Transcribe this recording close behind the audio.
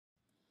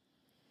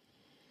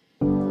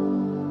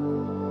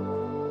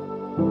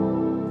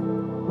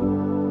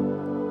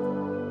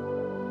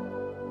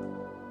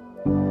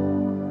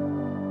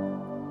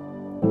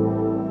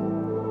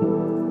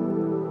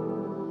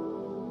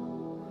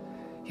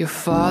Your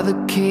father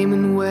came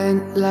and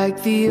went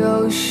like the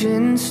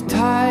ocean's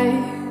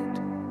tide,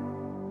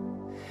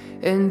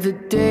 and the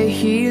day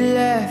he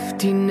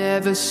left, he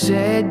never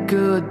said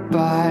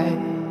goodbye.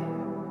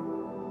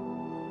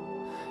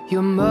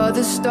 Your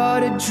mother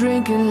started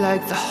drinking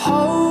like the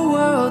whole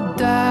world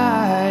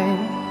died.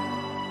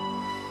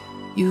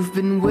 You've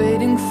been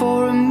waiting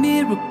for a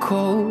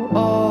miracle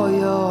all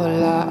your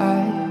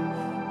life.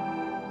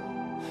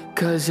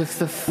 'Cause if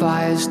the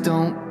fires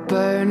don't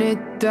burn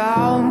it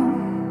down,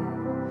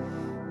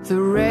 the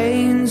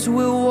rains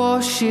will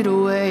wash it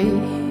away.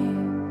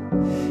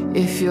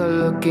 If you're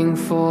looking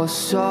for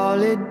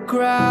solid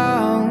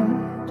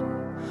ground,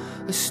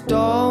 a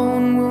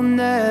stone will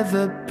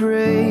never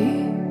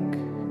break.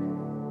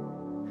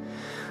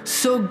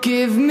 So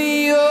give me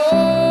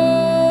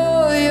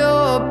all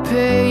your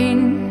pain,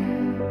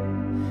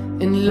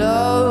 and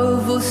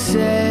love will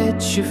set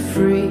you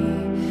free.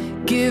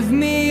 Give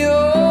me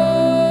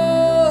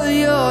all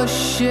your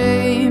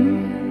shame,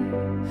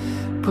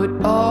 put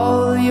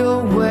all your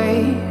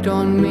weight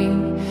on me,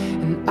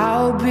 and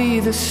I'll be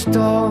the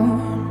storm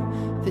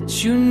that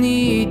you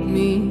need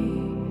me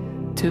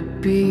to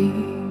be.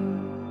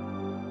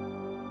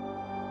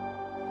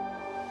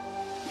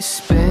 You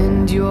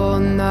spend your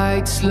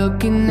nights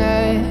looking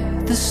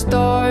at the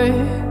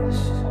stars,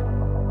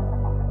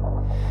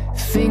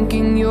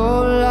 thinking your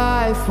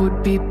life would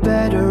be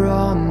better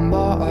on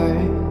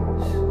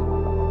Mars.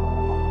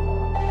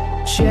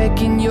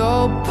 Checking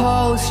your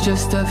pulse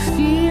just to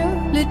feel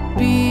it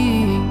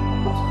beat,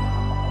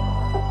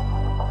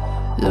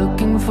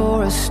 looking for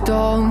a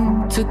storm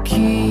to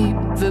keep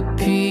the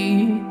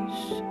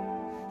peace.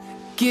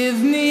 Give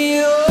me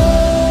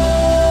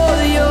all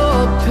your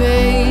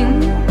pain,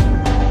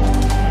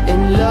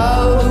 and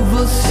love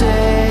will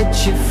set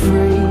you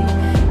free.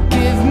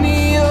 Give me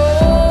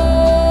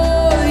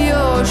all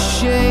your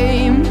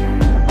shame,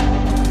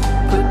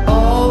 put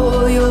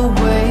all your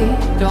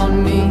weight on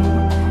me,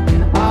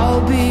 and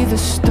I'll be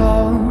the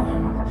storm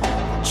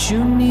that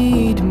you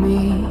need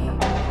me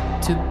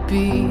to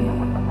be.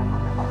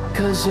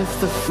 'Cause if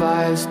the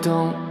fires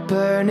don't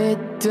burn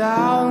it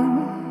down,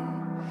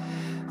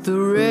 the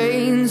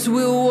rains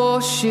will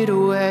wash it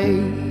away.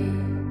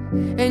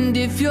 And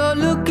if you're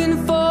looking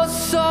for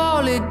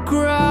solid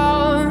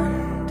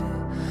ground,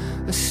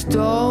 a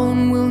stone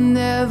will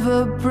never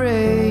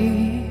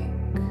break.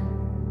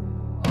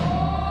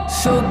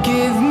 So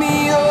give me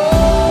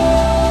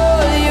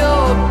all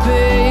your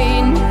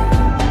pain,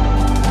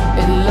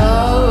 and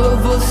love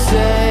will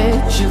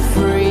set you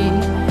free.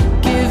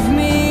 Give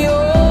me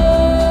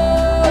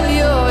all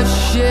your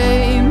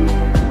shame,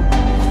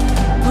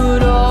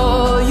 put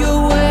all your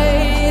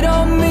weight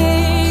on me.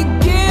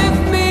 Give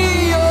me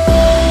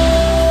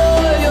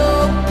all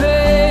your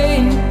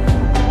pain,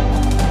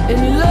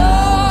 and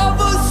love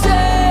will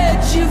set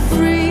you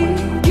free.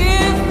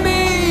 Give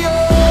me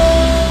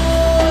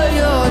all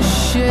your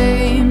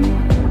shame,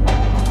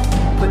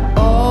 put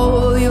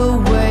all your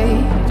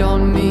weight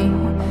on me,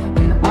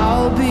 and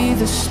I'll be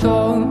the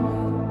storm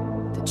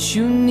that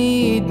you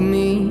need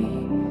me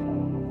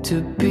to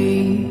be.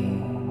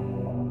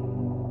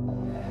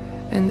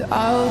 And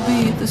I'll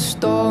be the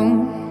storm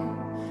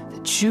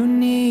that you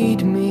need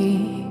me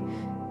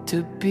to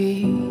be.